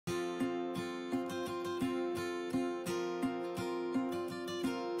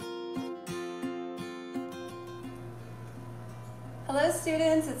Hello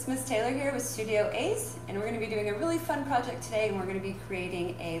students, it's Miss Taylor here with Studio Ace, and we're going to be doing a really fun project today, and we're going to be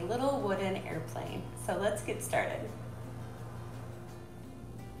creating a little wooden airplane. So let's get started.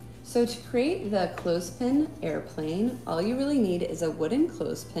 So to create the clothespin airplane, all you really need is a wooden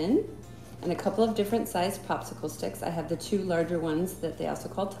clothespin and a couple of different sized popsicle sticks. I have the two larger ones that they also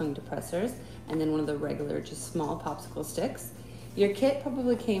call tongue depressors, and then one of the regular, just small popsicle sticks. Your kit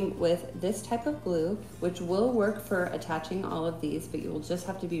probably came with this type of glue, which will work for attaching all of these, but you will just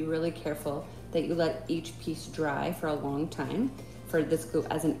have to be really careful that you let each piece dry for a long time, for this glue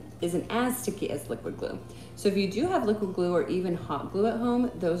isn't as sticky as liquid glue. So if you do have liquid glue or even hot glue at home,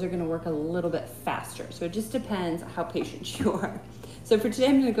 those are gonna work a little bit faster. So it just depends how patient you are. So for today,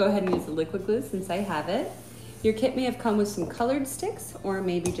 I'm gonna go ahead and use the liquid glue since I have it. Your kit may have come with some colored sticks or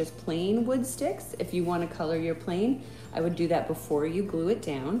maybe just plain wood sticks. If you want to color your plane, I would do that before you glue it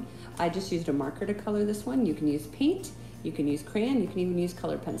down. I just used a marker to color this one. You can use paint, you can use crayon, you can even use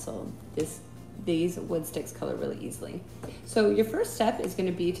colored pencil. These wood sticks color really easily. So your first step is going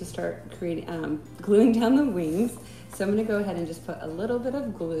to be to start gluing down the wings. So I'm going to go ahead and just put a little bit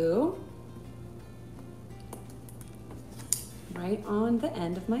of glue right on the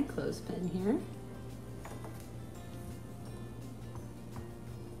end of my clothespin here.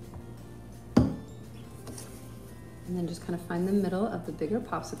 And then just kind of find the middle of the bigger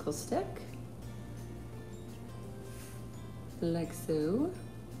popsicle stick, like so.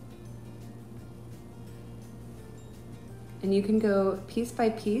 And you can go piece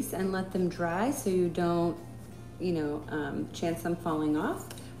by piece and let them dry so you don't, chance them falling off.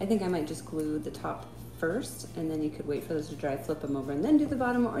 I think I might just glue the top first, and then you could wait for those to dry, flip them over, and then do the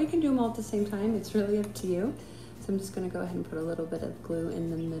bottom, or you can do them all at the same time. It's really up to you. So I'm just gonna go ahead and put a little bit of glue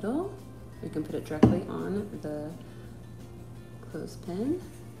in the middle. You can put it directly on the clothespin.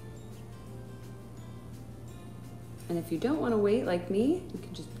 And if you don't want to wait like me, you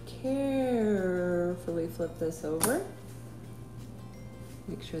can just carefully flip this over.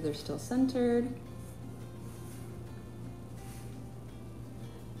 Make sure they're still centered.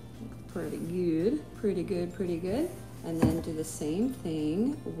 Pretty good, pretty good, pretty good. And then do the same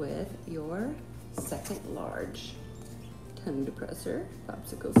thing with your second large tongue depressor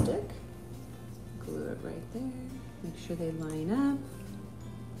popsicle stick. Glue it right there. Make sure they line up.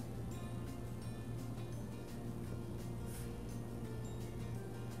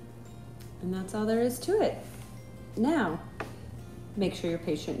 And that's all there is to it. Now, make sure you're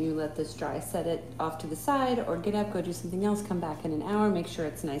patient. You let this dry. Set it off to the side or get up, go do something else, come back in an hour, make sure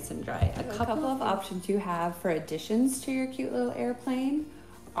it's nice and dry. A couple of options you have for additions to your cute little airplane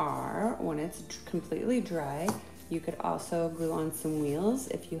are, when it's completely dry, you could also glue on some wheels.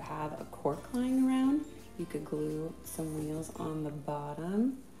 If you have a cork lying around, you could glue some wheels on the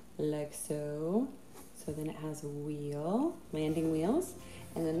bottom, like so. So then it has a wheel, landing wheels.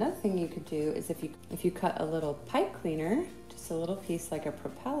 And another thing you could do is if you cut a little pipe cleaner, just a little piece like a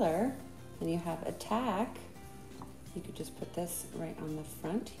propeller, and you have a tack, you could just put this right on the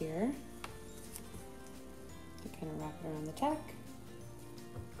front here to kind of wrap it around the tack.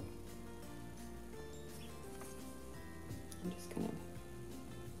 I'm just gonna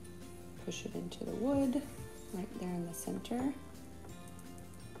push it into the wood right there in the center.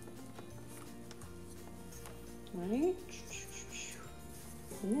 Right.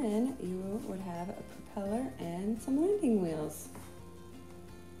 And then you would have a propeller and some landing wheels.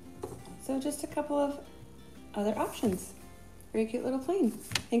 So just a couple of other options for your cute little plane.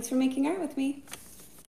 Thanks for making art with me.